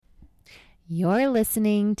You're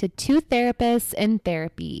listening to Two Therapists in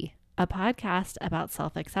Therapy, a podcast about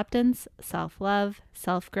self-acceptance, self-love,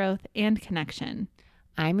 self-growth, and connection.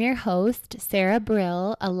 I'm your host, Sarah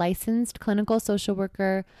Brill, a licensed clinical social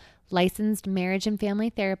worker, licensed marriage and family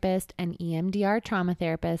therapist, and EMDR trauma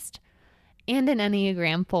therapist, and an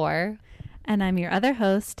Enneagram 4. And I'm your other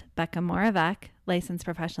host, Becca Moravec, licensed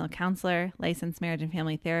professional counselor, licensed marriage and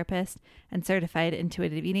family therapist, and certified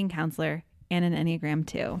intuitive eating counselor, and an Enneagram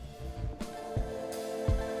 2.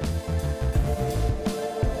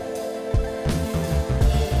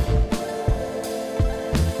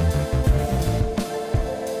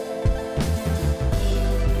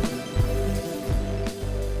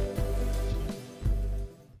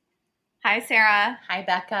 Hi, Sarah. Hi,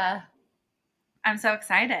 Becca. I'm so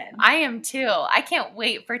excited. I am too. I can't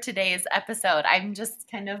wait for today's episode. I'm just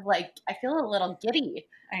kind of like, I feel a little giddy.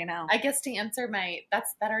 I know. I guess to answer that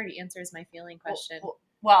already answers my feeling question.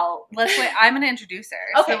 Well, let's wait. I'm going to introduce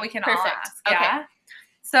her okay, so we can perfect. all ask. Okay. Yeah.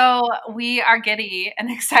 So we are giddy and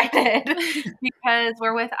excited because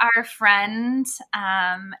we're with our friend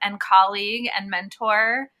and colleague and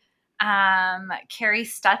mentor, Carrie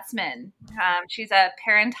Stutzman. She's a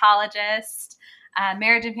parentologist,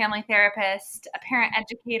 marriage and family therapist, a parent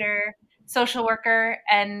educator, social worker,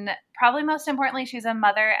 and probably most importantly, she's a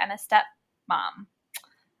mother and a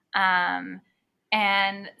stepmom.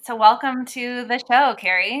 And so welcome to the show,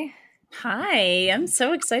 Carrie. Hi, I'm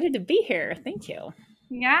so excited to be here. Thank you.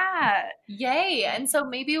 Yeah. Yay. And so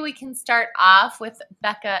maybe we can start off with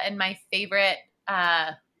Becca and my favorite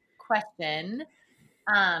question.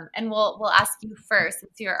 And we'll ask you first,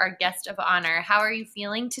 since you're our guest of honor. How are you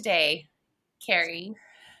feeling today, Carrie?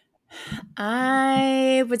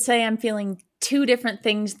 I would say I'm feeling two different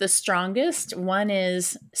things the strongest. One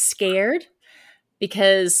is scared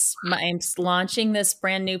because I'm launching this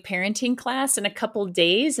brand new parenting class in a couple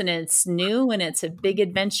days, and it's new and it's a big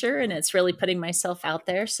adventure and it's really putting myself out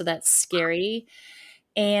there. So that's scary.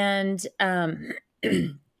 And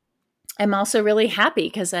I'm also really happy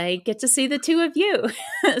because I get to see the two of you.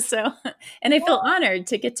 And I feel honored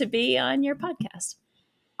to get to be on your podcast.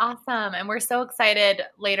 Awesome. And we're so excited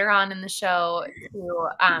later on in the show to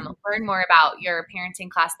learn more about your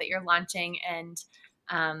parenting class that you're launching. And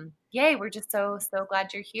yay, we're just so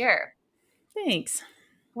glad you're here. Thanks.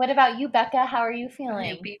 What about you, Becca? How are you feeling?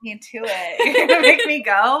 You beat me to it. You're going to make me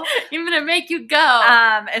go? I'm going to make you go.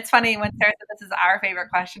 It's funny when Sarah said this is our favorite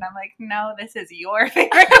question. I'm like, no, this is your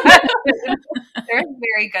favorite question. Sarah's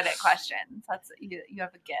very good at questions. You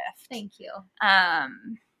have a gift. Thank you.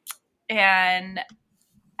 And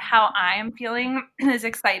how I'm feeling is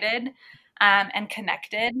excited and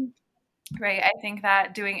connected, right? I think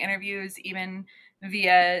that doing interviews even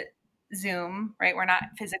via Zoom, right? We're not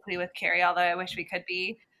physically with Carrie, although I wish we could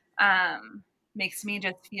be, makes me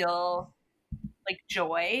just feel like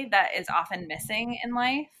joy that is often missing in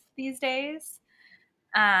life these days.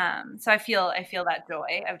 So I feel that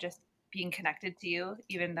joy of just being connected to you,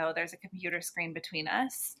 even though there's a computer screen between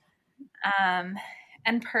us.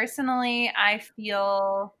 And personally, I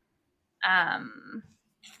feel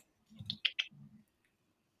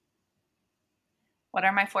what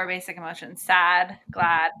are my four basic emotions? Sad,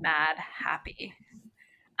 glad, mad, happy.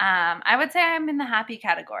 I would say I'm in the happy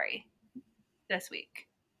category this week.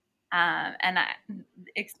 And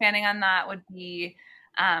expanding on that would be,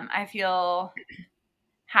 I feel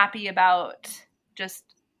happy about just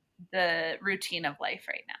the routine of life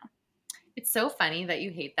right now. It's so funny that you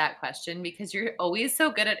hate that question because you're always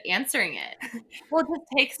so good at answering it. Well, it just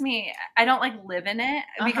takes me, I don't live in it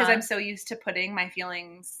because I'm so used to putting my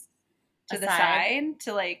feelings to the side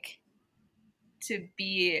to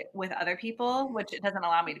be with other people, which it doesn't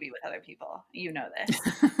allow me to be with other people. You know this.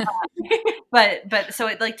 But so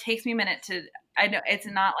it takes me a minute I know it's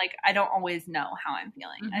not I don't always know how I'm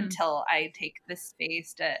feeling until I take the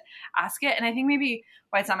space to ask it. And I think maybe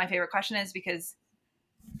why it's not my favorite question is because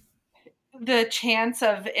the chance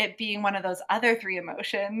of it being one of those other three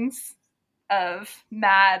emotions of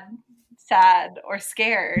mad, sad, or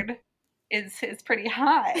scared is pretty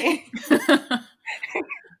high.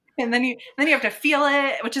 And then you have to feel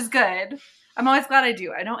it, which is good. I'm always glad I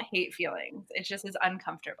do. I don't hate feelings. It just is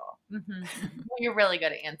uncomfortable. Mm-hmm. Well, you're really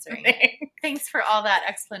good at answering it. Thanks for all that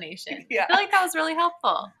explanation. Yeah. I feel like that was really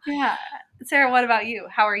helpful. Yeah. Sarah, what about you?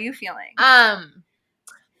 How are you feeling? I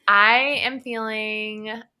am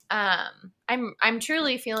feeling I'm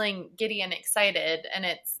truly feeling giddy and excited, and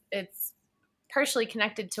it's partially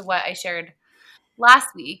connected to what I shared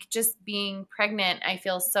last week. Just being pregnant, I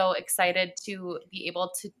feel so excited to be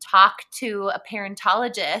able to talk to a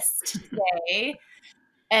parentologist today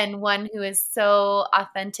and one who is so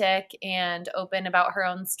authentic and open about her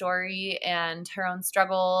own story and her own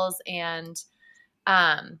struggles and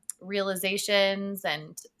realizations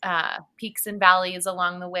and peaks and valleys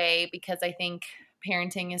along the way, because I think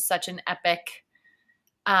parenting is such an epic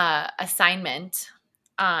assignment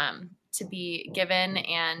to be given,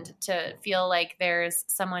 and to feel like there's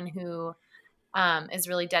someone who is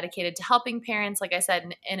really dedicated to helping parents, like I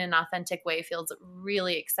said, in an authentic way, feels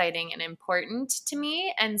really exciting and important to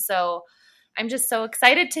me. And so I'm just so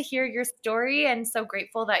excited to hear your story and so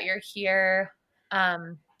grateful that you're here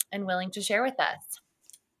and willing to share with us.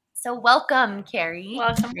 So welcome, Carrie.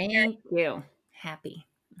 Welcome. Thank you. I'm happy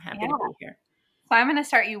to be here. So I'm going to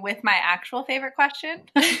start you with my actual favorite question.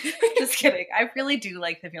 Just kidding. I really do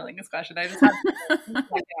like the feelings question. I just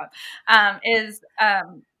have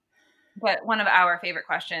but one of our favorite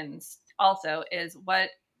questions also is, what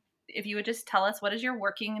if you would just tell us, what is your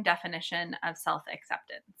working definition of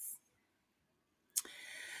self-acceptance?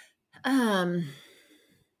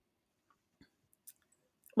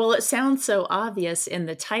 Well, it sounds so obvious in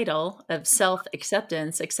the title of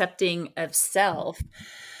self-acceptance, accepting of self.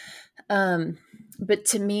 But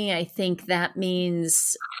to me, I think that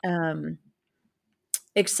means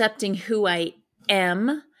accepting who I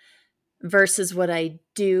am versus what I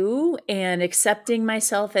do, and accepting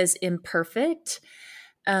myself as imperfect,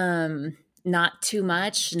 not too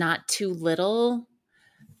much, not too little,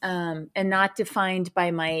 and not defined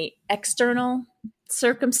by my external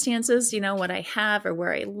circumstances, what I have or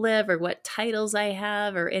where I live or what titles I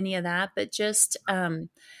have or any of that, but just,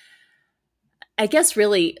 I guess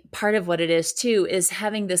really part of what it is too is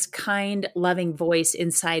having this kind, loving voice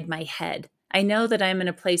inside my head. I know that I'm in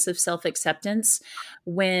a place of self-acceptance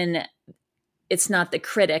when it's not the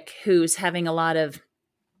critic who's having a lot of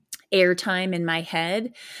airtime in my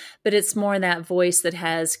head, but it's more that voice that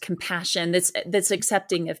has compassion, that's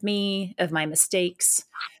accepting of me, of my mistakes,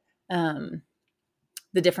 the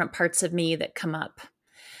different parts of me that come up.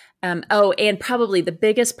 And probably the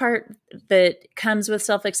biggest part that comes with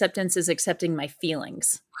self-acceptance is accepting my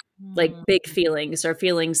feelings, like big feelings or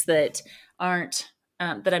feelings that aren't,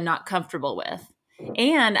 that I'm not comfortable with.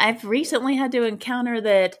 And I've recently had to encounter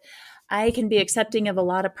that I can be accepting of a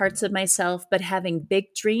lot of parts of myself, but having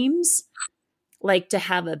big dreams, like to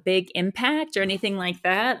have a big impact or anything like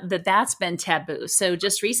that, that's been taboo. So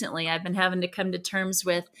just recently I've been having to come to terms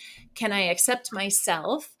with, can I accept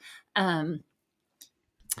myself, kind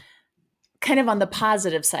of on the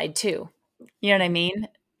positive side too. You know what I mean?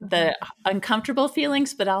 The uncomfortable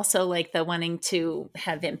feelings, but also like the wanting to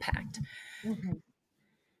have impact. Mm-hmm.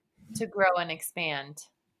 To grow and expand.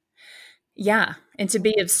 Yeah. And to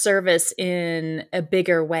be of service in a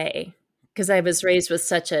bigger way. Because I was raised with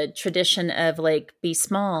such a tradition of like, be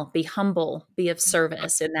small, be humble, be of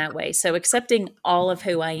service in that way. So accepting all of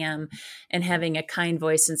who I am and having a kind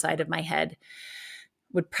voice inside of my head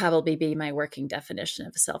would probably be my working definition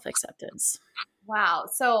of self-acceptance. Wow.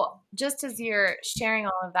 So just as you're sharing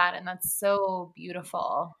all of that, and that's so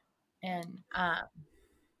beautiful. And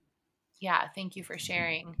yeah, thank you for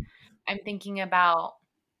sharing. I'm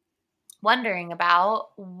wondering about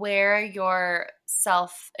where your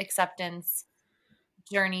self-acceptance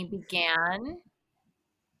journey began.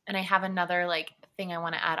 And I have another thing I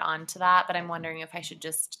want to add on to that, but I'm wondering if I should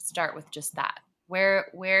just start with just that.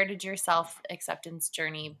 Where did your self-acceptance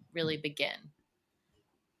journey really begin?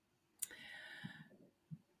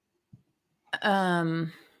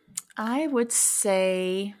 I would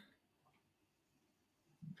say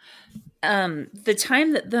the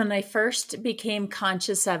time that when I first became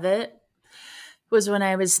conscious of it was when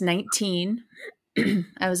I was 19.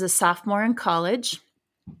 I was a sophomore in college.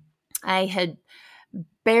 I had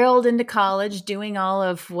barreled into college doing all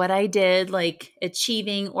of what I did, like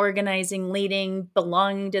achieving, organizing, leading,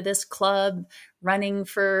 belonging to this club, running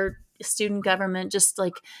for student government, just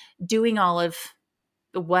like doing all of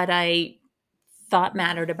what I thought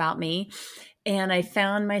mattered about me. And I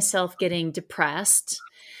found myself getting depressed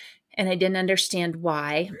and I didn't understand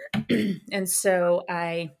why. And so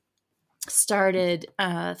I started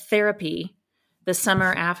therapy the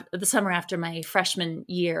summer after my freshman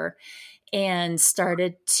year, and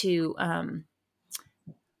started to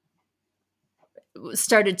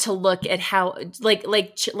look at how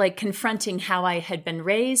like confronting how I had been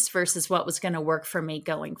raised versus what was going to work for me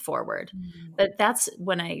going forward. Mm-hmm. But that's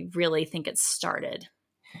when I really think it started.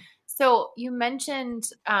 So you mentioned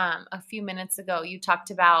a few minutes ago, you talked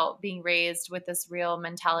about being raised with this real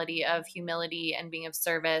mentality of humility and being of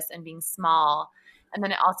service and being small. And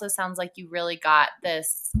then it also sounds like you really got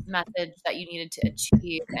this message that you needed to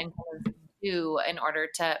achieve and kind of do in order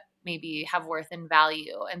to maybe have worth and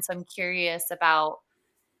value. And so I'm curious about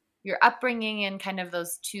your upbringing and kind of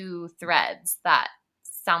those two threads that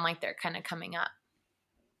sound like they're kind of coming up.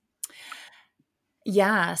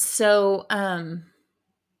 Yeah. So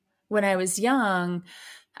when I was young,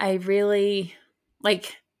 I really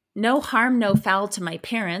no harm, no foul to my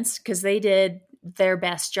parents because they did their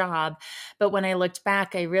best job. But when I looked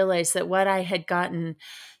back, I realized that what I had gotten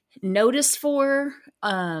noticed for,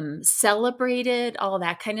 celebrated, all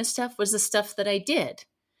that kind of stuff was the stuff that I did.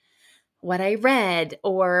 What I read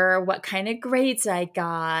or what kind of grades I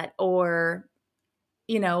got or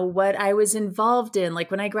what I was involved in.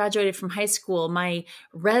 Like when I graduated from high school, my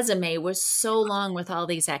resume was so long with all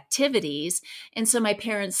these activities. And so my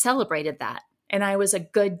parents celebrated that. And I was a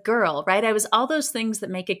good girl, right? I was all those things that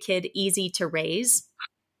make a kid easy to raise,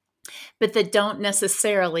 but that don't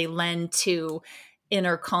necessarily lend to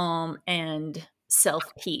inner calm and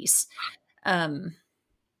self-peace.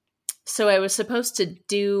 So I was supposed to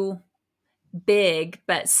do big,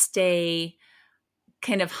 but stay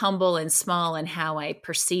kind of humble and small in how I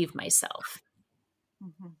perceive myself.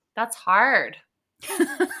 That's hard.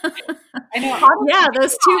 I know. Yeah,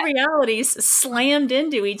 those two realities slammed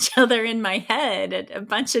into each other in my head at a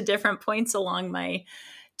bunch of different points along my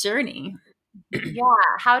journey. Yeah,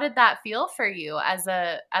 how did that feel for you as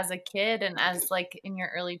a kid and as like in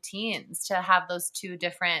your early teens to have those two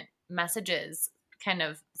different messages kind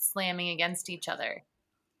of slamming against each other?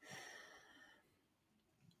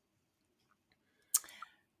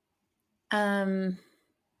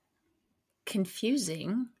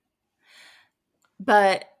 Confusing,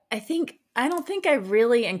 but I don't think I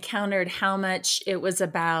really encountered how much it was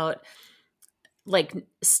about like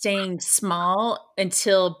staying small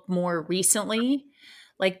until more recently.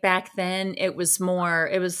 Like back then it was my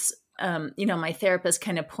therapist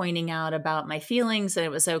kind of pointing out about my feelings and it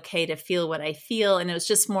was okay to feel what I feel. And it was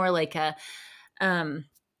just more like a,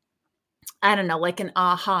 I don't know, like an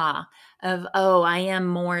aha of, oh, I am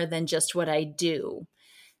more than just what I do.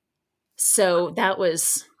 So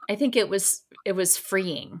I think it was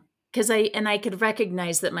freeing because I could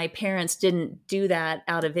recognize that my parents didn't do that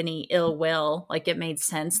out of any ill will. Like it made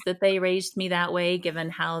sense that they raised me that way,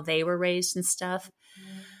 given how they were raised and stuff.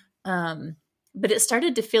 But it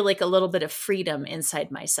started to feel like a little bit of freedom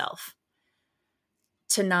inside myself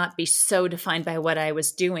to not be so defined by what I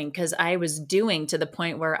was doing, because I was doing to the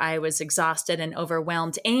point where I was exhausted and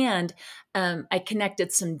overwhelmed. And I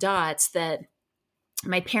connected some dots that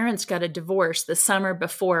my parents got a divorce the summer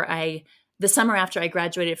after I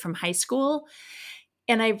graduated from high school.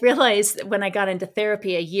 And I realized that when I got into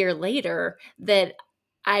therapy a year later that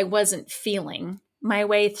I wasn't feeling my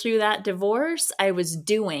way through that divorce. I was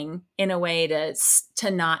doing in a way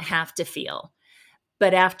to not have to feel.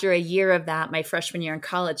 But after a year of that, my freshman year in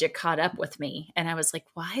college, it caught up with me. And I was like,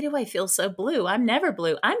 why do I feel so blue? I'm never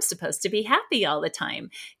blue. I'm supposed to be happy all the time.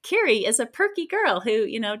 Carrie is a perky girl who,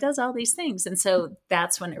 does all these things. And so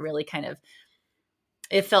that's when it really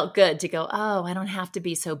it felt good to go, oh, I don't have to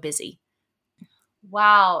be so busy.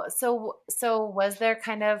 Wow. So was there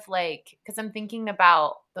kind of like, because I'm thinking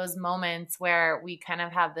about those moments where we kind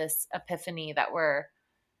of have this epiphany that we're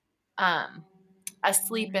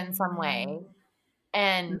asleep in some way.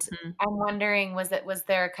 And I'm wondering, was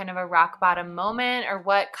there kind of a rock bottom moment, or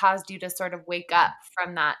what caused you to sort of wake up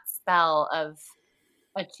from that spell of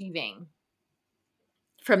achieving?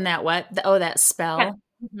 From that what? That spell? Yeah.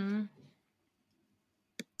 Mm-hmm.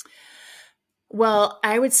 Well,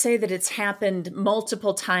 I would say that it's happened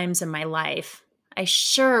multiple times in my life. I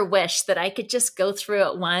sure wish that I could just go through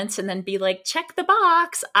it once and then be like, check the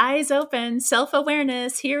box, eyes open,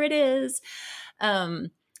 self-awareness, here it is.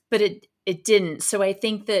 But it didn't. So I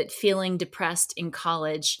think that feeling depressed in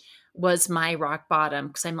college was my rock bottom,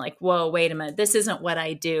 because I'm like, whoa, wait a minute. This isn't what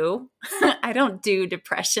I do. I don't do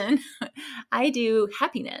depression. I do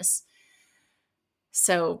happiness.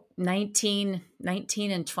 So 19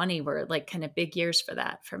 and 20 were like kind of big years for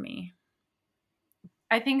that for me.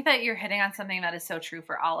 I think that you're hitting on something that is so true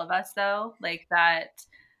for all of us, though, like that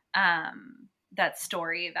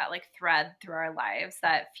story, that like thread through our lives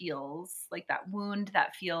that feels like that wound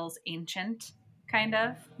that feels ancient, kind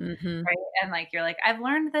of, right? And like you're like, I've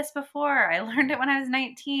learned this before. I learned it when I was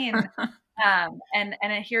 19,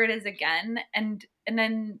 and here it is again. And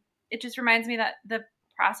then it just reminds me that the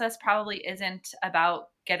process probably isn't about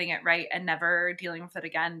getting it right and never dealing with it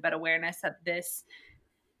again, but awareness that this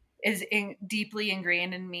is deeply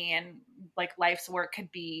ingrained in me, and like life's work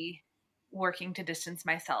could be working to distance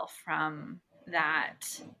myself from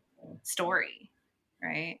that story,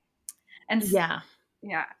 right? And yeah.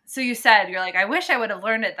 So you said you're like, I wish I would have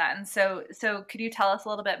learned it then. So could you tell us a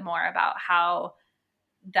little bit more about how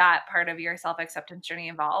that part of your self-acceptance journey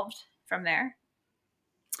evolved from there?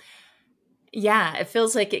 Yeah, it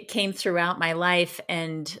feels like it came throughout my life,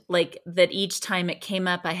 and like that each time it came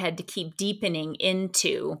up, I had to keep deepening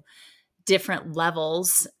into different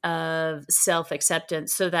levels of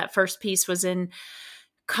self-acceptance. So that first piece was in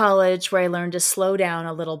college where I learned to slow down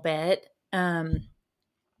a little bit. And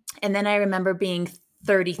then I remember being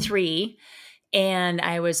 33 and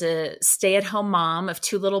I was a stay-at-home mom of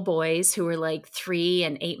two little boys who were like 3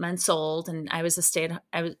 and 8 months old. And I was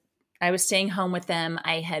I was staying home with them.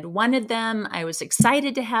 I had wanted them. I was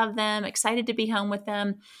excited to have them, excited to be home with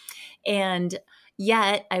them. And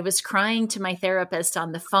yet I was crying to my therapist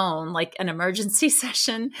on the phone, like an emergency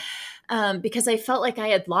session, because I felt like I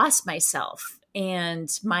had lost myself and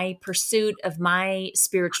my pursuit of my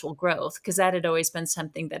spiritual growth, because that had always been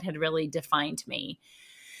something that had really defined me.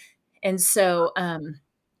 And so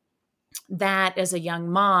that as a young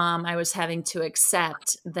mom, I was having to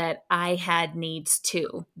accept that I had needs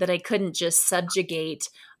too, that I couldn't just subjugate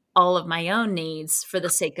all of my own needs for the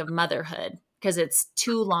sake of motherhood, because it's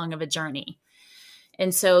too long of a journey.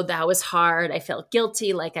 And so that was hard. I felt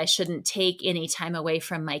guilty, like I shouldn't take any time away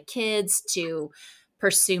from my kids to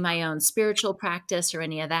pursue my own spiritual practice or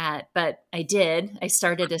any of that. But I did. I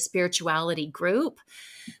started a spirituality group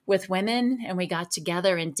with women and we got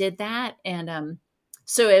together and did that. And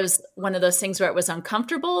so it was one of those things where it was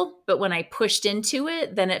uncomfortable, but when I pushed into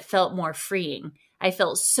it, then it felt more freeing. I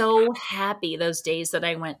felt so happy those days that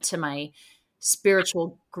I went to my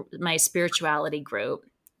spirituality group.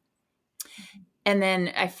 And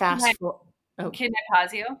then I fast forward. Oh. Can I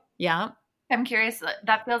pause you? Yeah. I'm curious.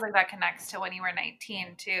 That feels like that connects to when you were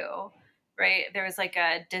 19 too, right? There was like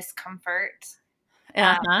a discomfort.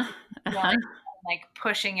 Like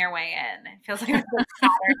pushing your way in. It feels like a pattern of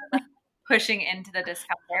like pushing into the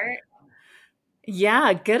discomfort.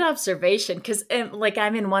 Yeah, good observation. Because like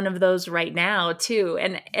I'm in one of those right now too.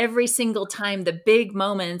 And every single time, the big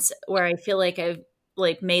moments where I feel like I've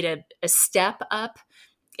like made a step up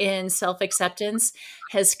in self-acceptance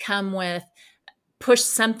has come with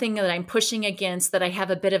something that I'm pushing against, that I have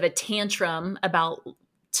a bit of a tantrum about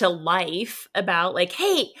to life about, like,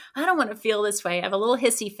 hey, I don't want to feel this way. I have a little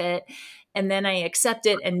hissy fit. And then I accept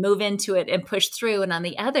it and move into it and push through. And on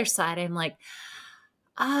the other side, I'm like,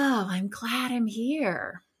 oh, I'm glad I'm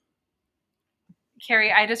here.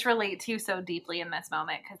 Carrie, I just relate to you so deeply in this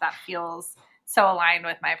moment because that feels so aligned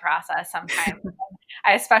with my process sometimes.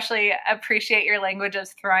 I especially appreciate your language of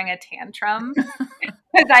throwing a tantrum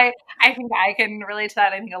because I think I can relate to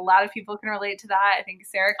that. I think a lot of people can relate to that. I think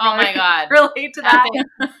Sarah can relate to that.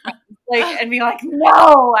 Like, and be like,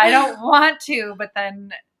 no, I don't want to. But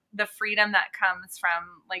then the freedom that comes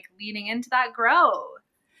from like leaning into that growth.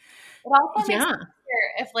 It also makes me wonder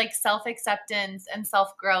if like self-acceptance and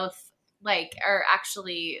self-growth like are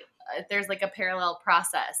actually there's like a parallel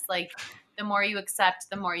process. Like the more you accept,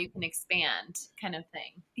 the more you can expand, kind of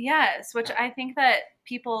thing. Yes, which I think that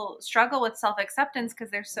people struggle with self-acceptance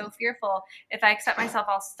because they're so fearful. If I accept myself,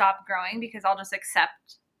 I'll stop growing because I'll just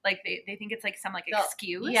accept. Like they think it's like some like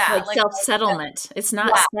excuse. Yeah, like self-settlement. It's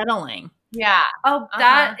not settling. Yeah. Oh,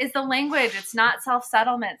 that is the language. It's not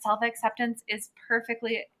self-settlement. Self-acceptance is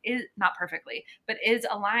not perfectly, but is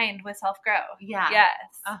aligned with self-growth. Yeah. Yes.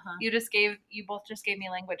 You both just gave me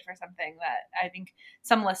language for something that I think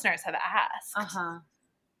some listeners have asked.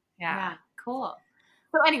 Yeah. Cool.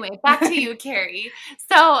 So anyway, back to you, Carrie.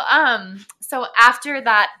 So after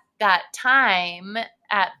that time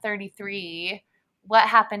at 33, what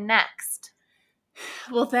happened next?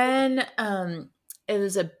 Well, then it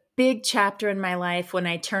was a big chapter in my life when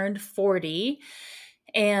I turned 40,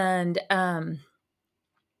 and I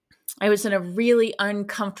was in a really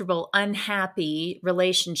uncomfortable, unhappy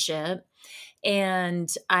relationship,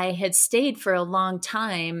 and I had stayed for a long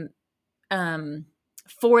time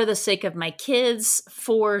for the sake of my kids,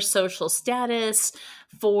 for social status,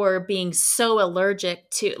 for being so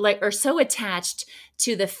allergic to or so attached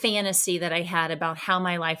to the fantasy that I had about how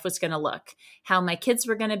my life was going to look, how my kids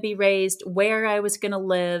were going to be raised, where I was going to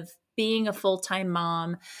live, being a full-time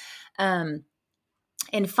mom. And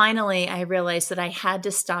finally, I realized that I had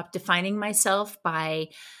to stop defining myself by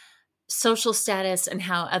social status and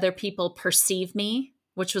how other people perceive me,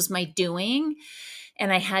 which was my doing.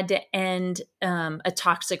 And I had to end a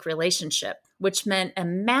toxic relationship, which meant a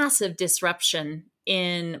massive disruption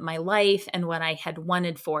in my life and what I had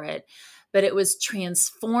wanted for it. But it was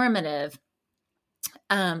transformative.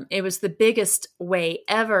 It was the biggest way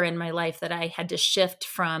ever in my life that I had to shift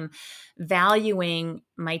from valuing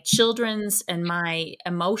my children's and my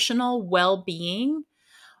emotional well-being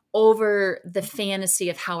over the fantasy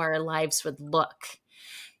of how our lives would look.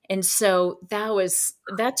 And so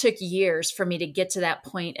that took years for me to get to that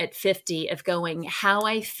point at 50 of going how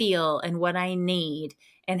I feel and what I need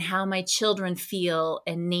and how my children feel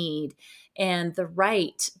and need, and the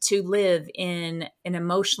right to live in an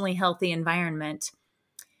emotionally healthy environment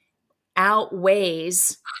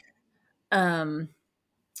outweighs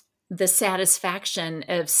the satisfaction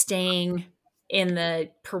of staying in the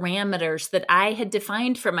parameters that I had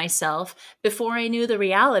defined for myself before I knew the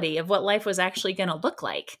reality of what life was actually going to look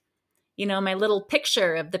like. You know, my little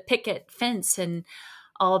picture of the picket fence and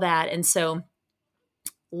all that. And so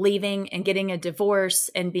leaving and getting a divorce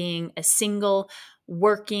and being a single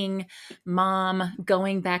working mom,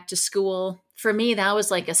 going back to school, for me, that was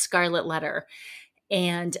like a scarlet letter.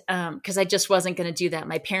 And because I just wasn't going to do that.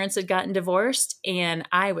 My parents had gotten divorced and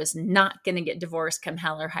I was not going to get divorced come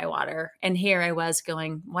hell or high water. And here I was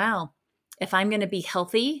going, wow, if I'm going to be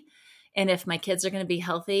healthy and if my kids are going to be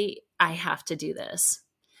healthy, I have to do this.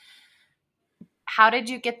 How did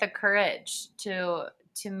you get the courage to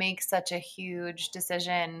make such a huge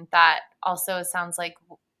decision that also sounds like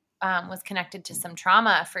was connected to some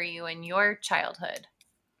trauma for you in your childhood?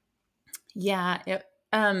 Yeah.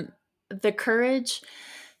 The courage,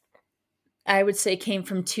 I would say, came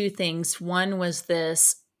from two things. One was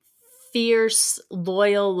this fierce,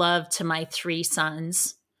 loyal love to my three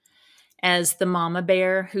sons as the mama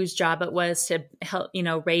bear whose job it was to help,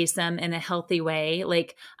 raise them in a healthy way.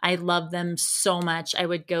 Like, I loved them so much. I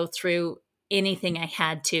would go through anything I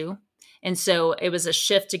had to. And so it was a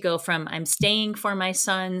shift to go from I'm staying for my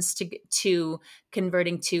sons to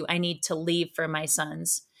converting to I need to leave for my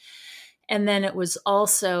sons. And then it was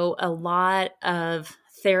also a lot of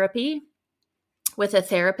therapy with a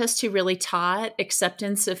therapist who really taught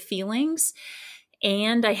acceptance of feelings.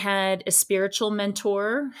 And I had a spiritual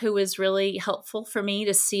mentor who was really helpful for me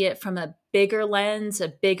to see it from a bigger lens, a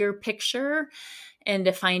bigger picture, and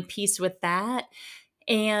to find peace with that.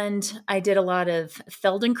 And I did a lot of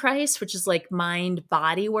Feldenkrais, which is like mind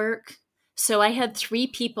body work. So I had 3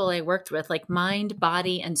 people I worked with, like mind,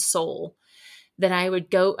 body, and soul, that I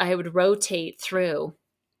would rotate through.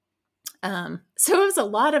 So it was a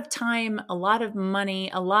lot of time, a lot of money,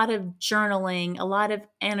 a lot of journaling, a lot of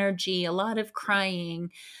energy, a lot of crying,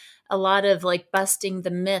 a lot of like busting the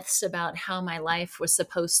myths about how my life was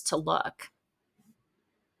supposed to look.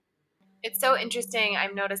 It's so interesting.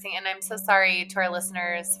 I'm noticing, and I'm so sorry to our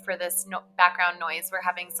listeners for this background noise. We're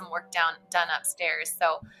having some work done upstairs,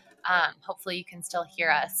 so hopefully you can still hear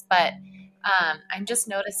us. But I'm just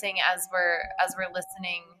noticing as we're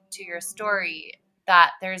listening to your story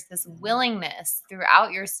that there's this willingness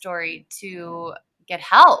throughout your story to get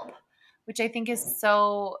help, which I think is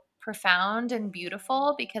so profound and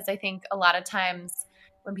beautiful, because I think a lot of times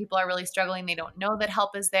when people are really struggling, they don't know that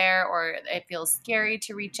help is there, or it feels scary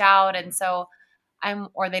to reach out. And so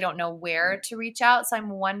or they don't know where to reach out. So I'm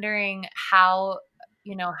wondering how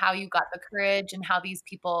you got the courage and how these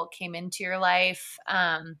people came into your life,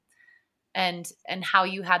 and how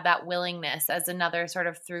you had that willingness as another sort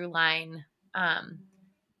of through line,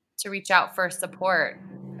 to reach out for support,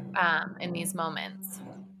 in these moments.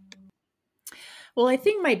 Well, I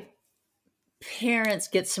think my parents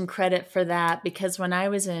get some credit for that, because when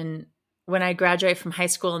I graduated from high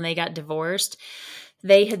school and they got divorced,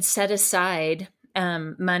 they had set aside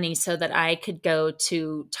money so that I could go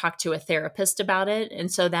to talk to a therapist about it.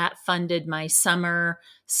 And so that funded my summer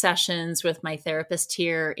sessions with my therapist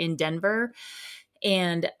here in Denver.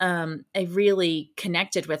 And I really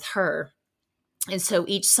connected with her. And so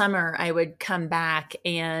each summer I would come back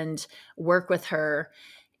and work with her.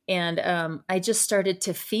 And I just started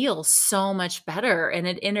to feel so much better. And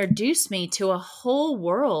it introduced me to a whole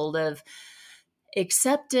world of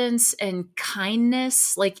acceptance and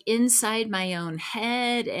kindness, like inside my own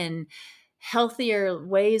head, and healthier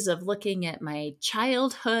ways of looking at my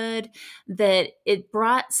childhood, that it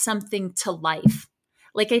brought something to life.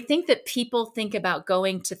 Like, I think that people think about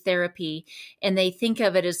going to therapy and they think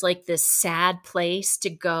of it as like this sad place to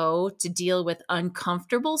go to deal with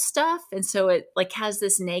uncomfortable stuff. And so it like has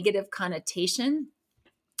this negative connotation.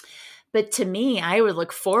 But to me, I would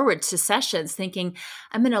look forward to sessions thinking,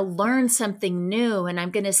 I'm going to learn something new and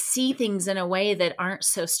I'm going to see things in a way that aren't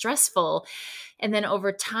so stressful. And then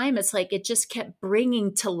over time, it's like it just kept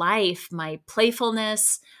bringing to life my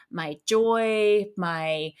playfulness, my joy,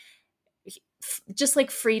 my just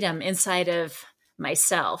like freedom inside of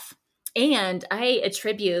myself. And I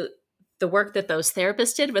attribute the work that those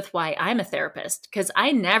therapists did with why I'm a therapist, because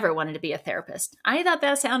I never wanted to be a therapist. I thought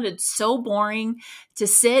that sounded so boring to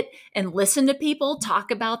sit and listen to people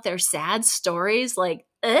talk about their sad stories, like,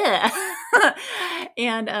 ugh.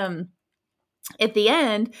 And at the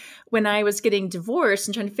end, when I was getting divorced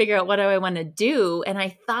and trying to figure out what do I want to do, and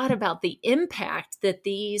I thought about the impact that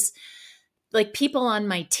these like people on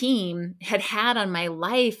my team had on my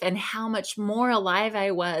life and how much more alive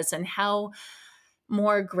I was and how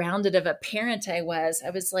more grounded of a parent I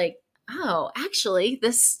was like, oh, actually,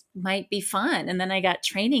 this might be fun. And then I got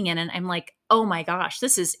training in, and I'm like, oh my gosh,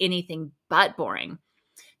 this is anything but boring.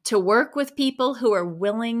 To work with people who are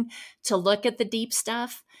willing to look at the deep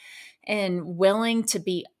stuff and willing to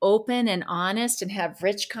be open and honest and have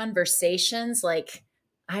rich conversations, like,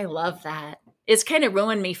 I love that. It's kind of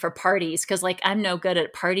ruined me for parties because like I'm no good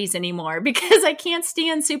at parties anymore because I can't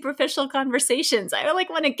stand superficial conversations. I like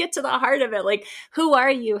want to get to the heart of it. Like, who are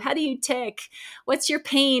you? How do you tick? What's your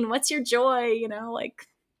pain? What's your joy? You know, like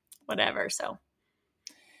whatever. So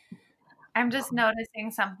I'm just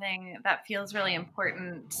noticing something that feels really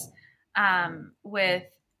important with,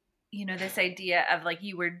 you know, this idea of like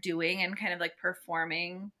you were doing and kind of like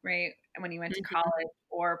performing, right? When you went to college,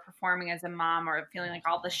 or performing as a mom, or feeling like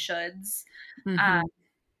all the shoulds.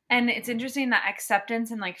 And it's interesting that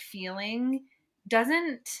acceptance and like feeling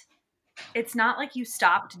it's not like you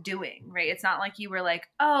stopped doing, right? It's not like you were like,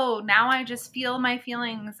 oh, now I just feel my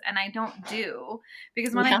feelings and I don't do.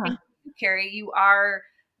 Because when I think of you, Carrie, you are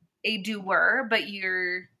a doer, but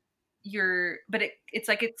it's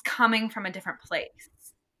like it's coming from a different place.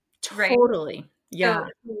 Right? Totally. Yeah.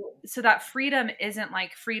 So that freedom isn't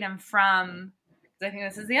like freedom from, I think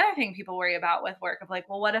this is the other thing people worry about with work of like,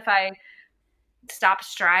 well, what if I stop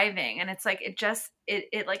striving? And it's like,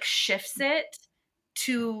 it like shifts it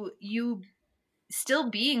to you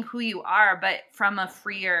still being who you are, but from a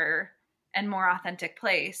freer and more authentic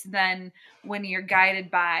place than when you're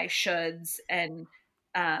guided by shoulds and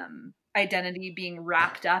identity being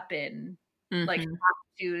wrapped up in like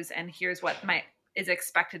tattoos and here's what is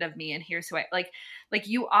expected of me and here's who I like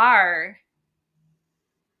you are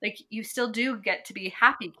like you still do get to be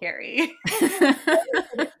happy, Carrie.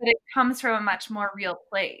 But it comes from a much more real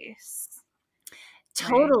place.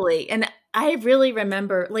 Totally. Right? And I really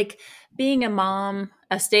remember like being a mom,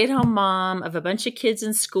 a stay-at-home mom of a bunch of kids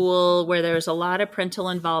in school where there was a lot of parental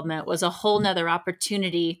involvement was a whole nother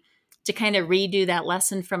opportunity to kind of redo that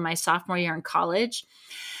lesson from my sophomore year in college,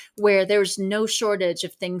 where there was no shortage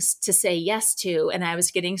of things to say yes to. And I was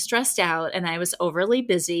getting stressed out and I was overly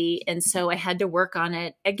busy. And so I had to work on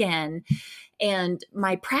it again. And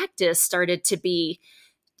my practice started to be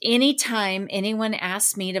anytime anyone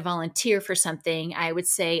asked me to volunteer for something, I would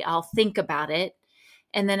say, I'll think about it.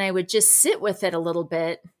 And then I would just sit with it a little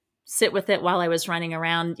bit, sit with it while I was running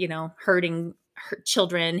around, you know, herding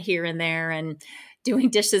children here and there and doing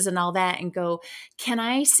dishes and all that and go, can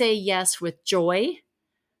I say yes with joy?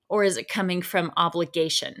 Or is it coming from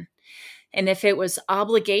obligation? And if it was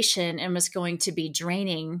obligation and was going to be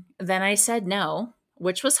draining, then I said no,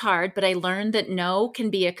 which was hard, but I learned that no can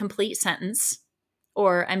be a complete sentence,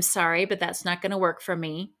 or I'm sorry, but that's not going to work for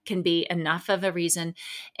me, can be enough of a reason.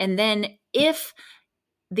 And then if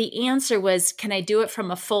the answer was, can I do it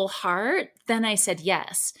from a full heart? Then I said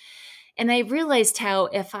yes. And I realized how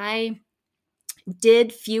if I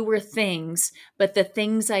did fewer things, but the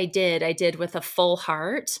things I did with a full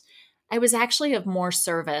heart, I was actually of more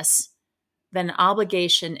service than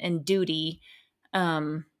obligation and duty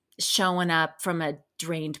showing up from a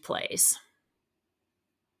drained place.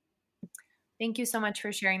 Thank you so much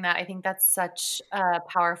for sharing that. I think that's such a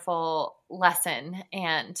powerful lesson,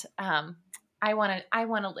 and I want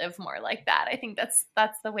to live more like that. I think that's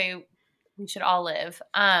the way we should all live.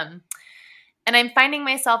 And I'm finding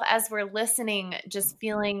myself as we're listening, just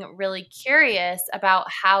feeling really curious about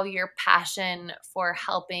how your passion for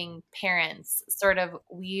helping parents sort of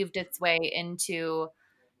weaved its way into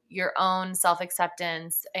your own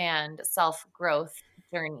self-acceptance and self-growth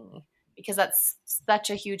journey, because that's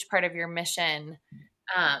such a huge part of your mission.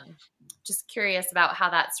 Just curious about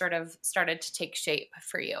how that sort of started to take shape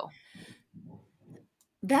for you.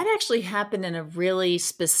 That actually happened in a really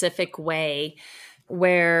specific way,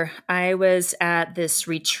 where I was at this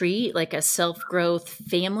retreat, like a self-growth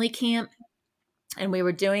family camp, and we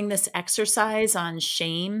were doing this exercise on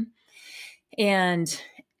shame. And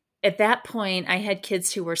at that point, I had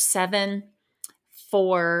kids who were 7,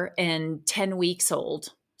 4, and 10 weeks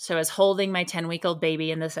old. So I was holding my 10-week-old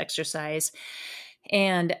baby in this exercise.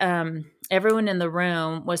 And everyone in the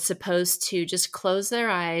room was supposed to just close their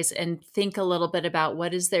eyes and think a little bit about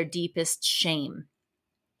what is their deepest shame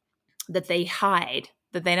that they hide,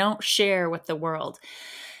 that they don't share with the world.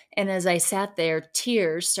 And as I sat there,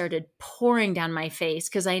 tears started pouring down my face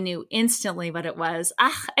because I knew instantly what it was.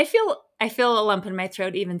 I feel a lump in my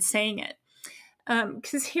throat even saying it.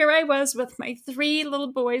 Because here I was with my 3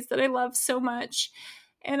 little boys that I love so much,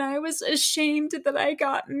 and I was ashamed that I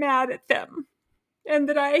got mad at them and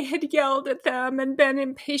that I had yelled at them and been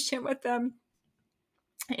impatient with them.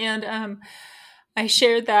 And I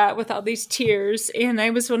shared that with all these tears, and I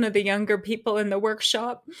was one of the younger people in the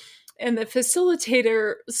workshop, and the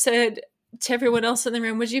facilitator said to everyone else in the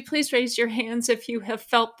room, would you please raise your hands if you have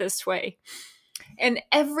felt this way? And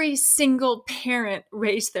every single parent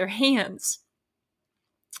raised their hands.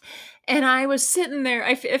 And I was sitting there,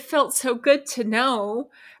 it felt so good to know,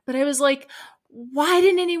 but I was like, why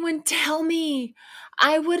didn't anyone tell me?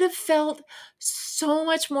 I would have felt so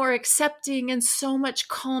much more accepting and so much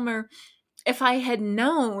calmer if I had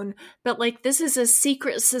known. But like, this is a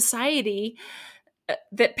secret society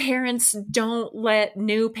that parents don't let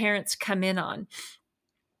new parents come in on.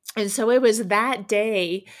 And so it was that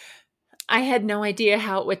day, I had no idea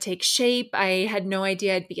how it would take shape. I had no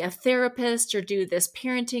idea I'd be a therapist or do this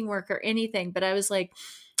parenting work or anything. But I was like,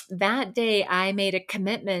 that day I made a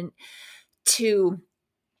commitment to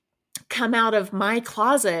come out of my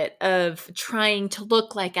closet of trying to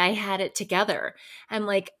look like I had it together. I'm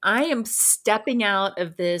like, I am stepping out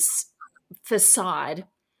of this facade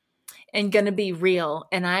and going to be real.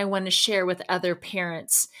 And I want to share with other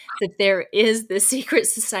parents that there is the secret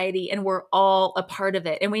society and we're all a part of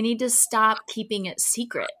it. And we need to stop keeping it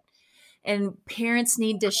secret. And parents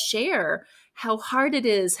need to share how hard it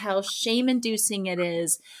is, how shame-inducing it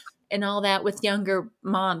is, and all that with younger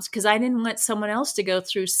moms. Because I didn't want someone else to go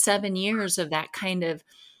through 7 years of that kind of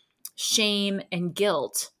shame and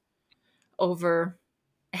guilt over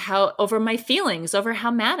my feelings, over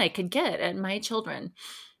how mad I could get at my children.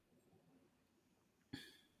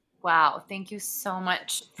 Wow. Thank you so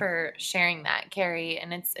much for sharing that, Carrie.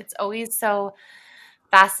 And it's always so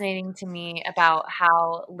fascinating to me about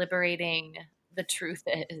how liberating the truth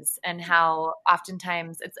is and how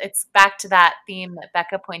oftentimes it's back to that theme that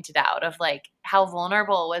Becca pointed out of like, how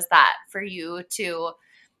vulnerable was that for you to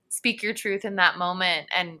speak your truth in that moment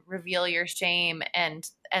and reveal your shame and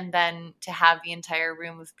then to have the entire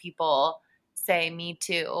room of people say, me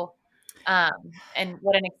too. And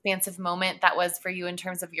what an expansive moment that was for you in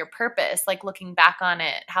terms of your purpose, like looking back on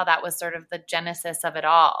it, how that was sort of the genesis of it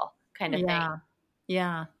all kind of thing.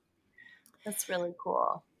 Yeah. That's really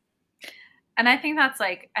cool. And I think that's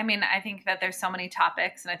like, I mean, I think that there's so many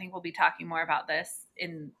topics, and I think we'll be talking more about this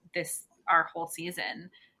in our whole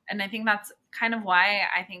season. And I think that's kind of why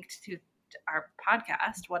I think to our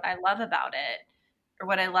podcast, what I love about it, or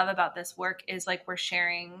what I love about this work is like, we're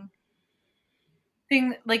sharing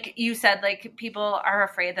thing, like you said, like people are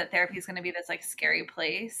afraid that therapy is going to be this like scary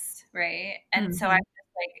place. Right. And so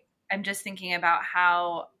I'm just thinking about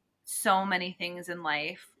how so many things in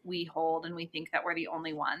life we hold and we think that we're the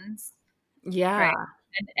only ones. Yeah. Right?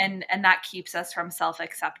 And that keeps us from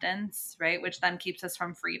self-acceptance, right? Which then keeps us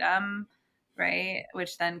from freedom, right?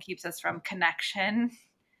 Which then keeps us from connection.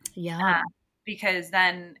 Yeah. Because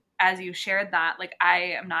then as you shared that, like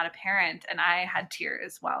I am not a parent and I had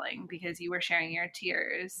tears welling because you were sharing your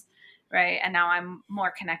tears, right? And now I'm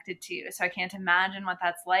more connected to you. So I can't imagine what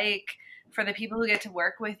that's like for the people who get to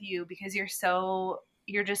work with you, because you're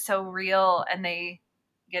just so real, and they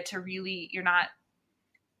get to really,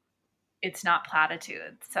 it's not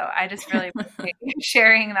platitude. So I just really appreciate you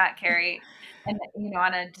sharing that, Carrie. And,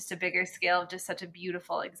 on just a bigger scale, just such a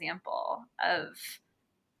beautiful example of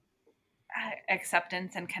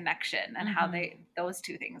acceptance and connection, and how those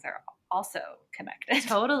two things are also connected.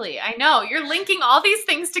 Totally. I know. You're linking all these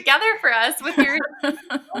things together for us with your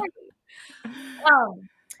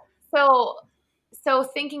so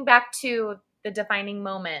thinking back to the defining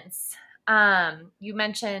moments, you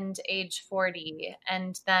mentioned age 40,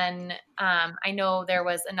 and then I know there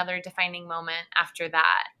was another defining moment after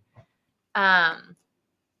that.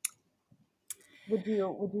 Would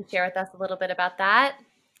you share with us a little bit about that?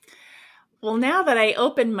 Well, now that I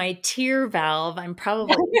opened my tear valve, I'm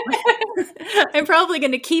probably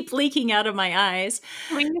going to keep leaking out of my eyes.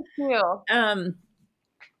 Please do.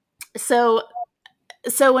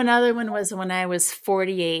 So another one was when I was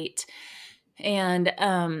 48, and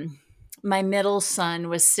my middle son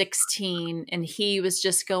was 16, and he was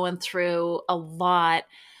just going through a lot.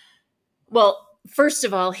 Well, first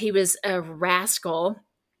of all, he was a rascal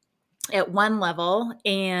at one level,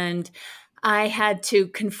 and I had to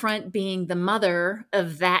confront being the mother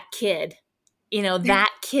of that kid.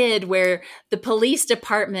 That kid where the police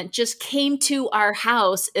department just came to our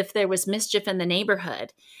house if there was mischief in the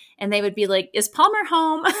neighborhood. And they would be like, is Palmer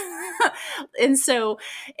home? And so,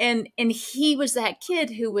 and he was that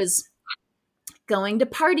kid who was going to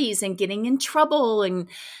parties and getting in trouble and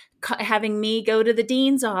having me go to the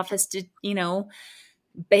dean's office to,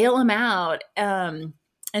 bail him out. And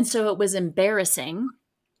so it was embarrassing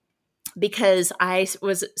because I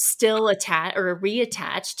was still attached or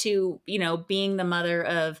reattached to, being the mother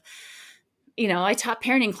of, I taught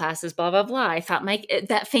parenting classes, blah, blah, blah. I thought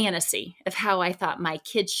that fantasy of how I thought my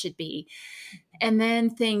kids should be. And then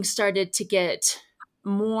things started to get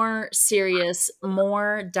more serious,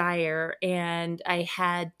 more dire. And I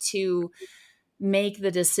had to make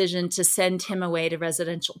the decision to send him away to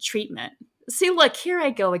residential treatment. See, look, here I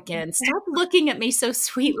go again. Stop looking at me so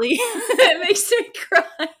sweetly. It makes me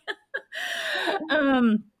cry.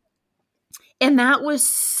 And that was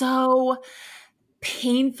so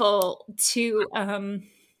painful to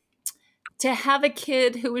have a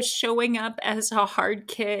kid who was showing up as a hard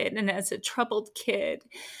kid and as a troubled kid,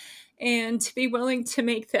 and to be willing to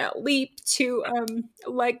make that leap to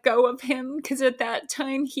let go of him, because at that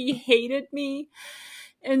time he hated me.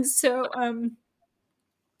 And so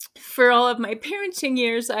for all of my parenting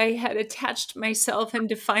years, I had attached myself and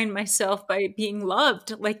defined myself by being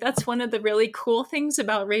loved. Like, that's one of the really cool things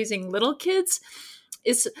about raising little kids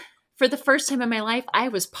is, for the first time in my life, I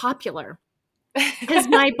was popular because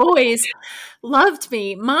my boys loved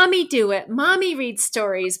me. Mommy do it. Mommy read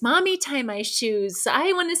stories. Mommy tie my shoes.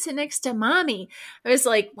 I want to sit next to mommy. I was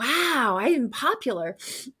like, wow, I am popular.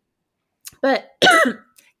 But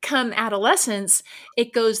come adolescence,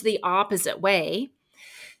 it goes the opposite way.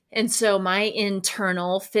 And so my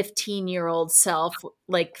internal 15-year-old self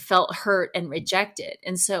felt hurt and rejected.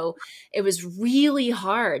 And so it was really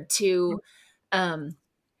hard to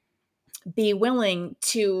be willing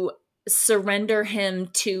to surrender him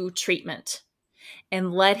to treatment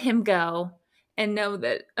and let him go and know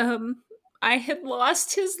that I had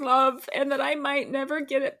lost his love and that I might never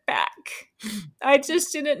get it back. I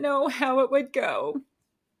just didn't know how it would go.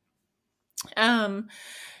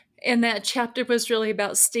 And that chapter was really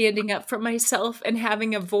about standing up for myself and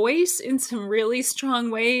having a voice in some really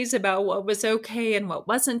strong ways about what was okay and what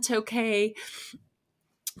wasn't okay.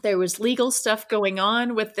 There was legal stuff going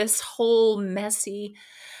on with this whole messy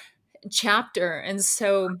chapter. And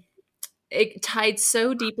so it tied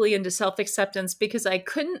so deeply into self-acceptance because I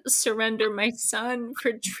couldn't surrender my son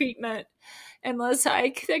for treatment unless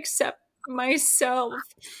I could accept myself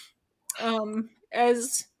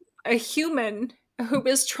as a human who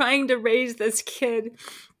was trying to raise this kid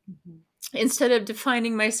instead of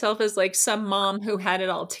defining myself as some mom who had it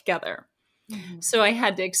all together. Mm-hmm. So I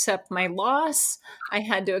had to accept my loss. I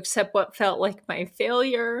had to accept what felt like my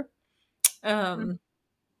failure. I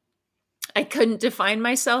couldn't define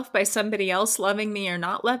myself by somebody else loving me or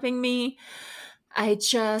not loving me. I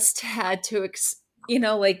just had to,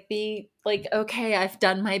 be okay, I've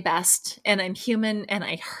done my best and I'm human and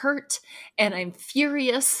I hurt and I'm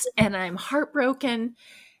furious and I'm heartbroken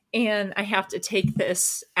and I have to take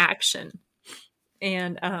this action.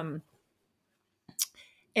 And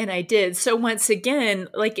I did. So once again,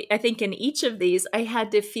 I think in each of these, I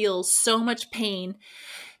had to feel so much pain,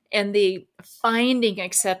 and the finding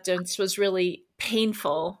acceptance was really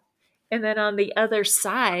painful. And then on the other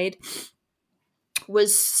side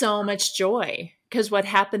was so much joy. Because what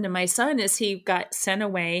happened to my son is he got sent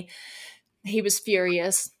away. He was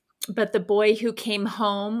furious. But the boy who came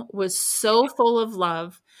home was so full of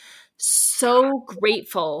love, so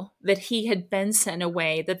grateful that he had been sent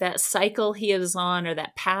away, that cycle he was on or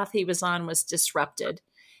that path he was on was disrupted.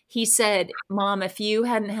 He said, Mom, if you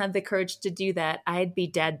hadn't had the courage to do that, I'd be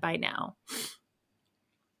dead by now.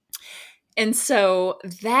 And so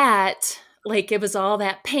that... it was all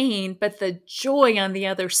that pain, but the joy on the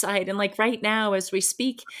other side. And right now, as we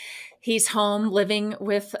speak, he's home living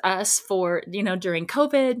with us for, during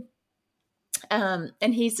COVID. And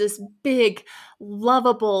he's this big,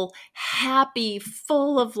 lovable, happy,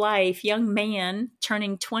 full of life young man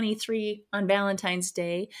turning 23 on Valentine's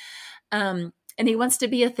Day. And he wants to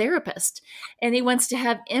be a therapist, and he wants to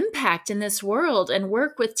have impact in this world and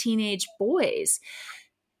work with teenage boys.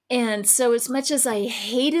 And so as much as I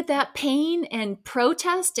hated that pain and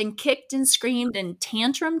protest and kicked and screamed and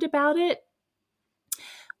tantrumed about it,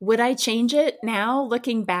 would I change it now,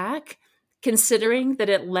 looking back, considering that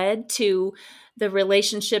it led to the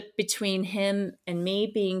relationship between him and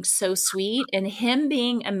me being so sweet and him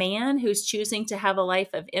being a man who's choosing to have a life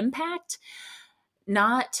of impact?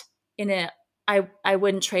 Not in a, I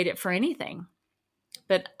wouldn't trade it for anything.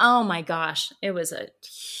 But oh my gosh, it was a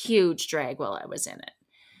huge drag while I was in it.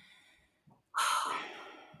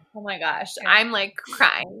 Oh my gosh, I'm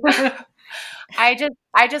crying. I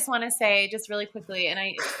just want to say just really quickly, and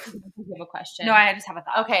I have a question. No, I just have a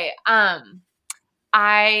thought. Okay.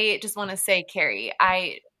 I just want to say, Carrie,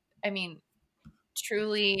 I mean,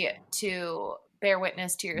 truly to bear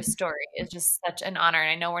witness to your story is just such an honor. And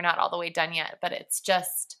I know we're not all the way done yet, but it's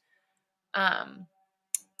just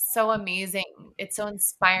so amazing. It's so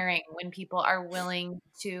inspiring when people are willing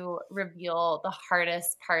to reveal the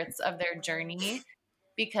hardest parts of their journey,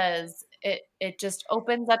 because it just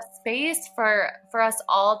opens up space for us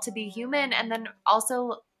all to be human. And then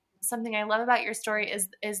also, something I love about your story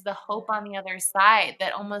is the hope on the other side,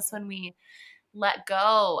 that almost when we let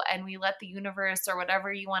go and we let the universe, or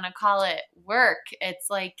whatever you want to call it, work, it's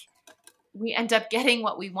like we end up getting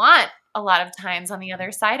what we want a lot of times on the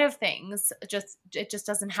other side of things. It just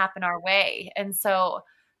doesn't happen our way. And so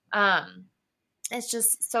it's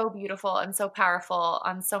just so beautiful and so powerful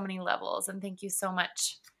on so many levels. And thank you so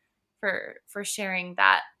much for sharing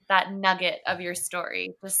that nugget of your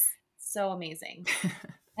story. Just so amazing.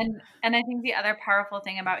 And I think the other powerful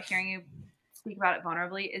thing about hearing you speak about it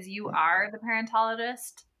vulnerably is you are the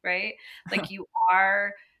parentologist, right? Like you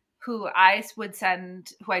are who I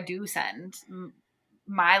do send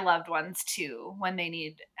my loved ones to when they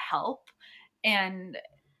need help. And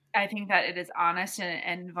I think that it is honest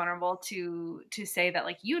and vulnerable to say that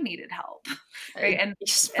like you needed help, right? And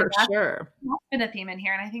for sure, that's been a theme in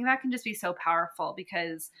here, and I think that can just be so powerful,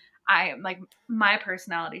 because I like my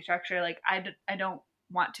personality structure. Like I don't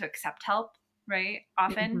want to accept help, right?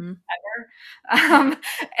 Often, ever,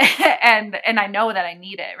 and I know that I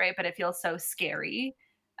need it, right? But it feels so scary,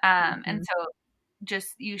 and so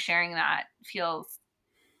just you sharing that feels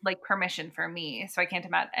like permission for me. So I can't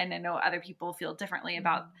imagine, and I know other people feel differently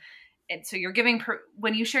about it. So you're giving,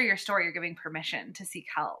 when you share your story, you're giving permission to seek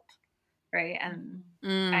help. Right. And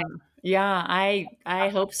I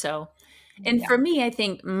hope so. And for me, I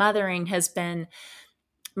think mothering has been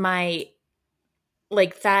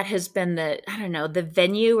that has been the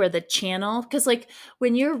venue or the channel. Cause like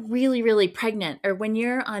when you're really, really pregnant, or when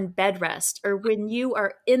you're on bed rest, or when you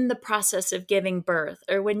are in the process of giving birth,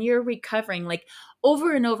 or when you're recovering, like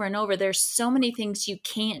over and over and over, there's so many things you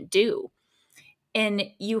can't do. And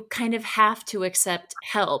you kind of have to accept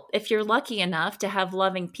help if you're lucky enough to have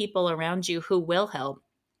loving people around you who will help.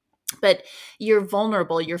 But you're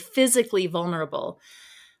vulnerable, you're physically vulnerable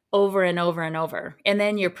over and over and over. And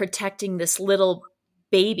then you're protecting this little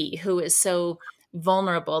baby who is so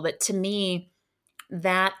vulnerable, that to me,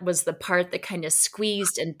 that was the part that kind of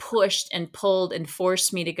squeezed and pushed and pulled and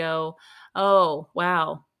forced me to go, oh,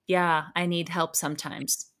 wow, yeah, I need help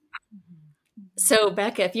sometimes. So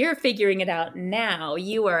Becca, if you're figuring it out now,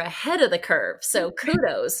 you are ahead of the curve. So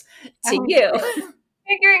kudos to you.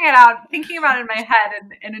 Figuring it out, thinking about it in my head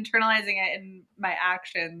and internalizing it in my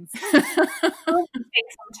actions will take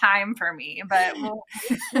some time for me, but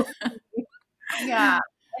yeah.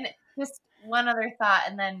 And just one other thought,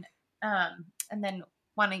 and then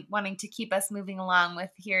wanting to keep us moving along with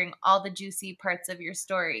hearing all the juicy parts of your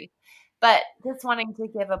story, but just wanting to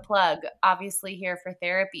give a plug, obviously here for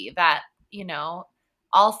therapy, that, you know,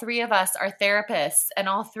 all three of us are therapists, and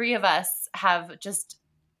all three of us have just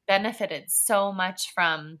benefited so much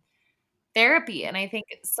from therapy. And I think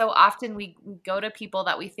so often we go to people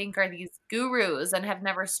that we think are these gurus and have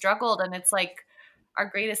never struggled. And it's like our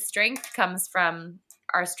greatest strength comes from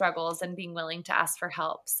our struggles and being willing to ask for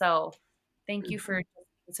help. So thank you for being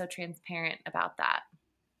so transparent about that.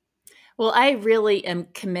 Well, I really am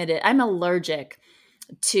committed. I'm allergic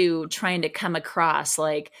to trying to come across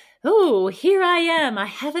like, oh, here I am. I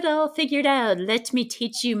have it all figured out. Let me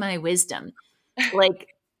teach you my wisdom. Like,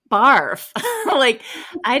 barf. Like,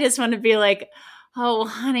 I just want to be like, oh,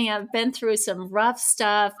 honey, I've been through some rough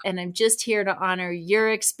stuff, and I'm just here to honor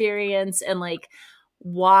your experience and like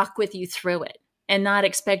walk with you through it, and not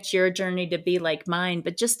expect your journey to be like mine,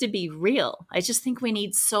 but just to be real. I just think we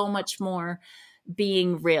need so much more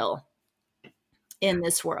being real in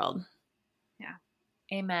this world. Yeah.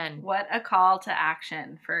 Amen. What a call to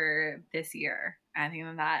action for this year. I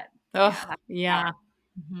think that. Yeah.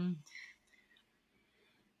 Mm-hmm.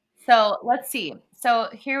 So let's see. So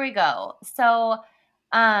here we go. So,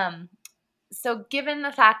 so given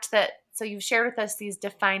the fact that, so you've shared with us these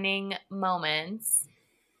defining moments,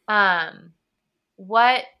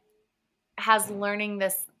 what has learning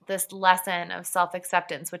this lesson of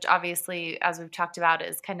self-acceptance, which obviously, as we've talked about,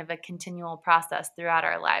 is kind of a continual process throughout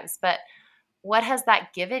our lives, but what has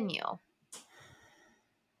that given you?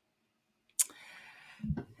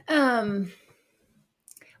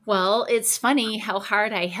 Well, it's funny how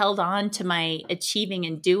hard I held on to my achieving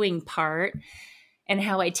and doing part, and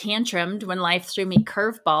how I tantrumed when life threw me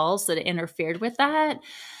curveballs that interfered with that.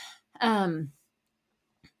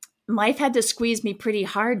 Life had to squeeze me pretty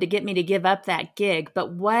hard to get me to give up that gig.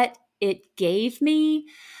 But what it gave me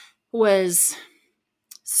was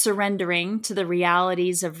surrendering to the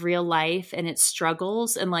realities of real life and its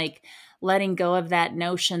struggles, and like letting go of that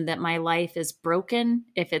notion that my life is broken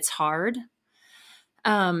if it's hard.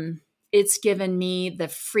 It's given me the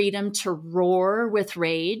freedom to roar with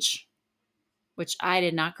rage, which I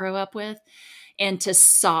did not grow up with, and to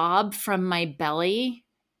sob from my belly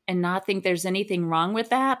and not think there's anything wrong with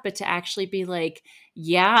that, but to actually be like,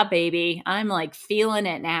 yeah, baby, I'm like feeling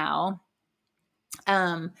it now.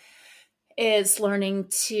 Is learning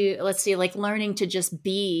to, learning to just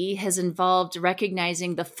be has involved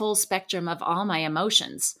recognizing the full spectrum of all my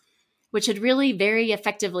emotions, which had really very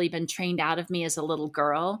effectively been trained out of me as a little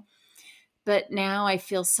girl. But now I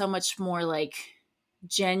feel so much more like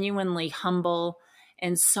genuinely humble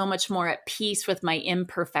and so much more at peace with my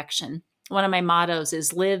imperfection. One of my mottos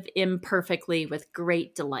is live imperfectly with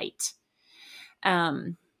great delight.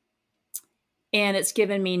 And it's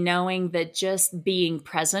given me knowing that just being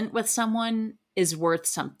present with someone is worth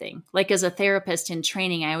something. Like as a therapist in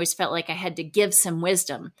training, I always felt like I had to give some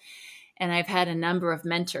wisdom. And I've had a number of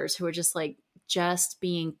mentors who are just like, just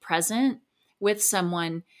being present with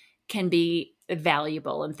someone can be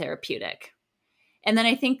valuable and therapeutic. And then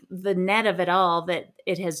I think the net of it all that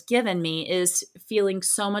it has given me is feeling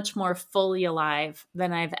so much more fully alive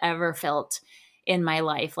than I've ever felt in my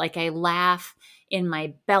life. Like I laugh in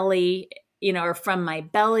my belly, or from my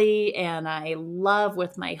belly, and I love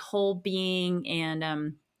with my whole being.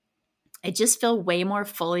 And I just feel way more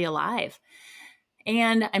fully alive.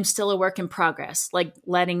 And I'm still a work in progress, like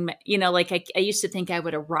letting, I used to think I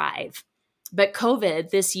would arrive. But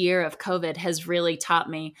this year of COVID has really taught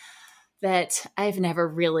me that I've never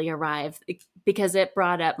really arrived, because it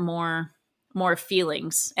brought up more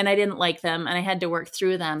feelings, and I didn't like them and I had to work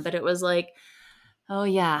through them. But it was like, oh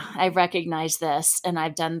yeah, I recognize this and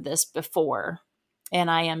I've done this before,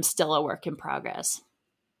 and I am still a work in progress.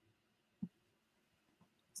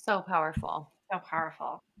 So powerful. So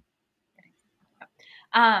powerful.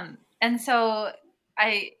 And so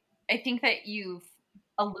I think that you've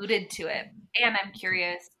alluded to it, and I'm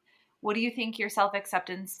curious, what do you think your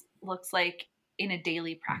self-acceptance looks like in a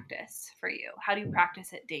daily practice for you? How do you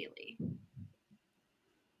practice it daily?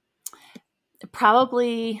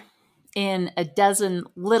 Probably in a dozen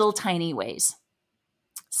little tiny ways.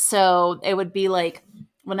 So it would be like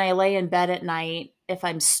when I lay in bed at night, if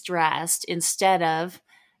I'm stressed,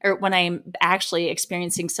 or when I'm actually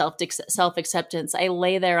experiencing self-acceptance, I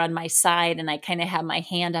lay there on my side and I kind of have my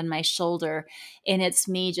hand on my shoulder, and it's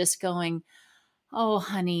me just going, oh,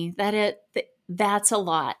 honey, that's a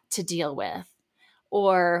lot to deal with.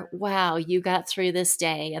 Or, wow, you got through this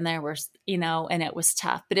day and there was, and it was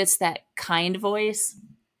tough. But it's that kind voice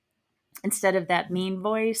instead of that mean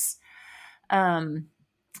voice. One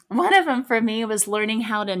of them for me was learning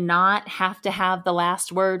how to not have to have the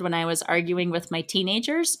last word when I was arguing with my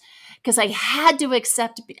teenagers, because I had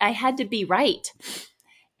to be right.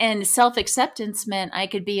 And self-acceptance meant I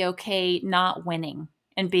could be okay not winning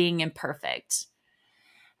and being imperfect.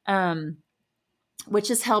 Which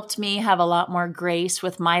has helped me have a lot more grace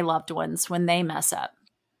with my loved ones when they mess up.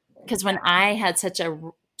 Because when I had such a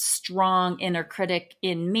strong inner critic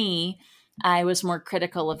in me, I was more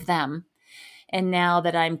critical of them. And now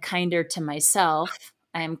that I'm kinder to myself,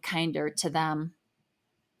 I'm kinder to them.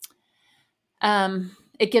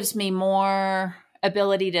 It gives me more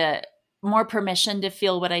permission to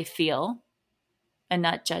feel what I feel and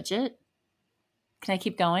not judge it. Can I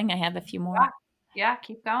keep going? I have a few more. Yeah,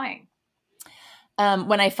 keep going.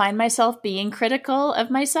 When I find myself being critical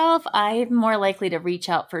of myself, I'm more likely to reach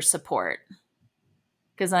out for support,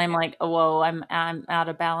 because I'm like, oh, whoa, I'm out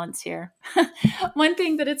of balance here. One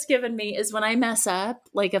thing that it's given me is when I mess up,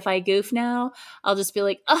 like if I goof now, I'll just be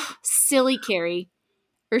like, oh, silly Carrie,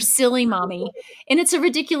 or silly mommy. And it's a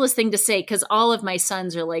ridiculous thing to say, because all of my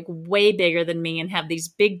sons are like way bigger than me and have these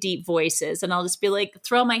big, deep voices. And I'll just be like,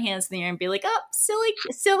 throw my hands in the air and be like, oh,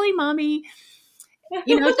 silly mommy.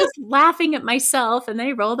 Just laughing at myself, and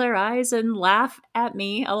they roll their eyes and laugh at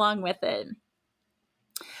me along with it.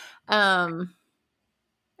 And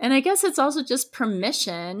I guess it's also just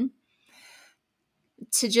permission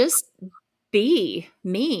to just be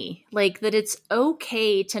me, like that it's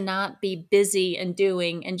okay to not be busy and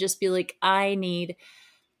doing and just be like, I need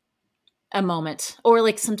a moment. Or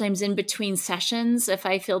like sometimes in between sessions, if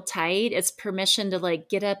I feel tight, it's permission to like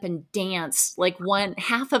get up and dance like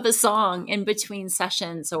half of a song in between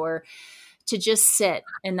sessions, or to just sit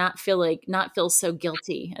and not feel so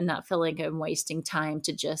guilty and not feel like I'm wasting time,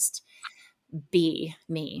 to just be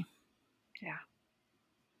me. Yeah.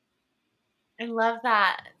 I love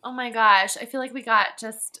that. Oh my gosh. I feel like we got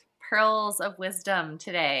just pearls of wisdom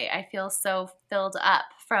today. I feel so filled up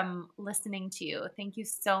from listening to you. Thank you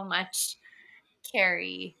so much,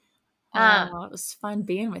 Carrie. It was fun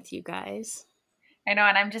being with you guys. I know,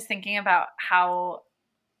 and I'm just thinking about how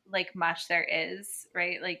like much there is,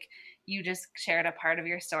 right? Like you just shared a part of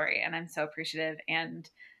your story, and I'm so appreciative. And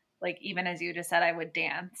like even as you just said, I would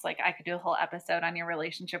dance. Like I could do a whole episode on your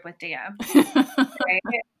relationship with dance, right?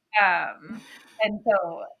 And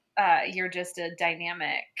so you're just a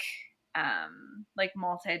dynamic, like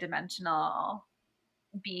multi-dimensional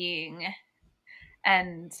being,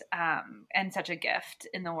 and such a gift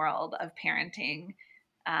in the world of parenting.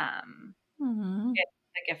 It's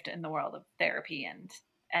a gift in the world of therapy,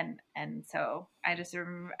 and so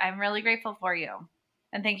I'm really grateful for you,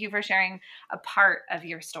 and thank you for sharing a part of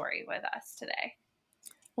your story with us today.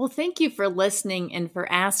 Well, thank you for listening and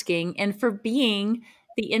for asking and for being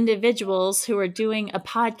the individuals who are doing a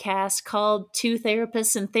podcast called Two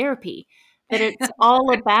Therapists in Therapy, that it's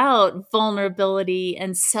all about vulnerability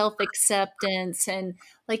and self-acceptance. And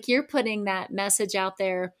like you're putting that message out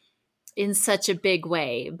there in such a big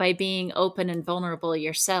way by being open and vulnerable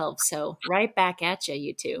yourself. So right back at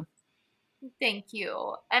you two. Thank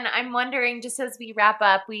you. And I'm wondering, just as we wrap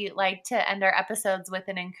up, we like to end our episodes with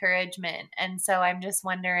an encouragement. And so I'm just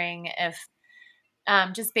wondering if,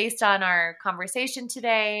 just based on our conversation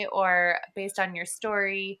today, or based on your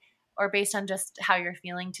story, or based on just how you're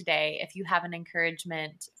feeling today, if you have an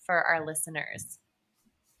encouragement for our listeners.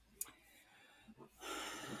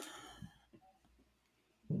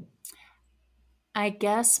 I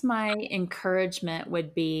guess my encouragement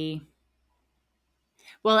would be,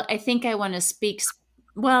 well, I think I want to speak,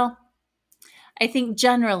 well, I think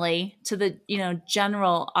generally to the,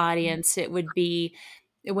 general audience, it would be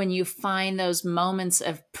when you find those moments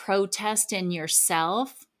of protest in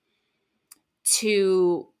yourself,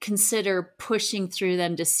 to consider pushing through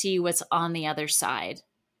them to see what's on the other side.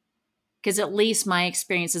 Because at least my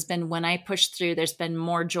experience has been when I push through, there's been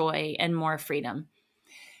more joy and more freedom.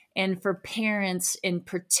 And for parents in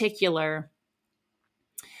particular,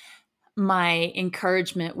 my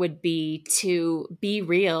encouragement would be to be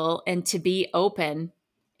real and to be open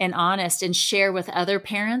and honest and share with other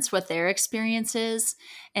parents what their experience is,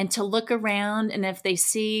 and to look around, and if they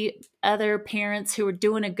see other parents who are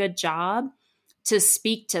doing a good job, to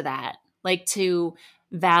speak to that, like to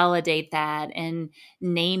validate that and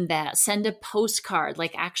name that, send a postcard,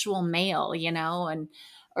 like actual mail,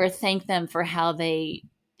 or thank them for how they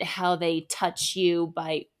touch you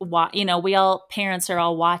by, we all parents are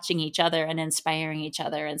all watching each other and inspiring each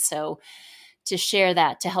other. And so to share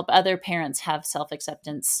that, to help other parents have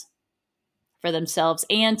self-acceptance for themselves,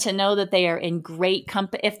 and to know that they are in great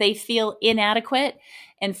company. If they feel inadequate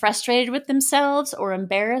and frustrated with themselves or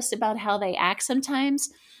embarrassed about how they act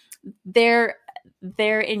sometimes, they're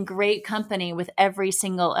in great company with every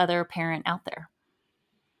single other parent out there.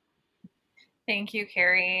 Thank you,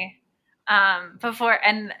 Carrie. Before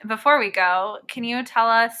we go, can you tell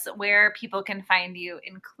us where people can find you,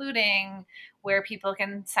 including where people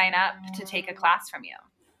can sign up to take a class from you?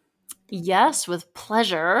 Yes, with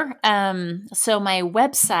pleasure. So my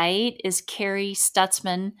website is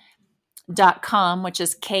carriestutzman.com, which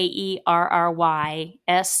is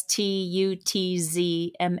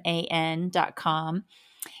KerrieStutzman.com.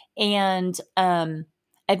 And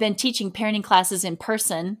I've been teaching parenting classes in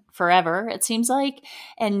person forever, it seems like.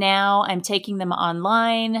 And now I'm taking them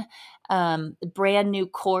online, brand new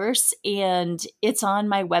course, and it's on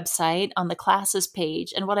my website on the classes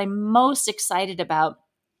page. And what I'm most excited about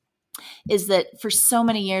is that for so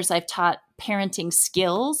many years, I've taught parenting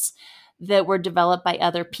skills that were developed by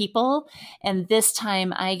other people. And this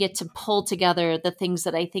time I get to pull together the things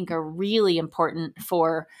that I think are really important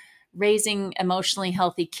for raising emotionally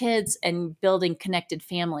healthy kids and building connected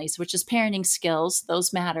families, which is parenting skills.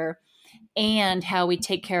 Those matter. And how we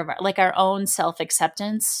take care of our own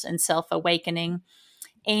self-acceptance and self-awakening.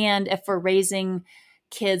 And if we're raising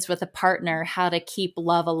kids with a partner, how to keep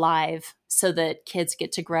love alive so that kids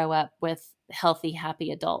get to grow up with healthy, happy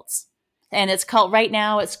adults. And it's called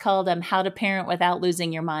How to Parent Without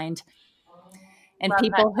Losing Your Mind. And love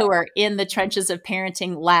people who are in the trenches of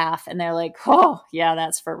parenting laugh, and they're like, oh, yeah,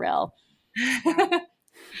 that's for real.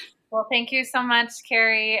 Well, thank you so much,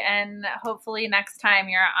 Carrie. And hopefully next time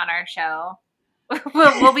you're on our show,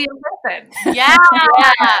 we'll be in person. Yeah.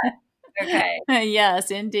 Okay.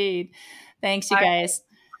 Yes, indeed. Thanks, you guys.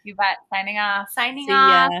 You bet. Signing off. See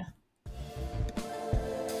ya.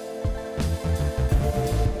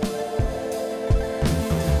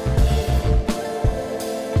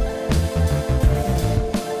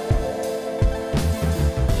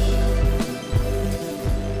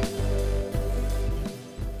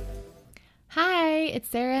 it's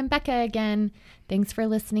Sarah and Becca again. Thanks for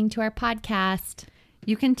listening to our podcast.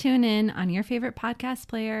 You can tune in on your favorite podcast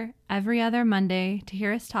player every other Monday to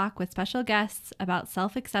hear us talk with special guests about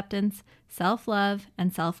self-acceptance, self-love,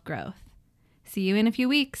 and self-growth. See you in a few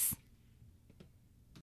weeks.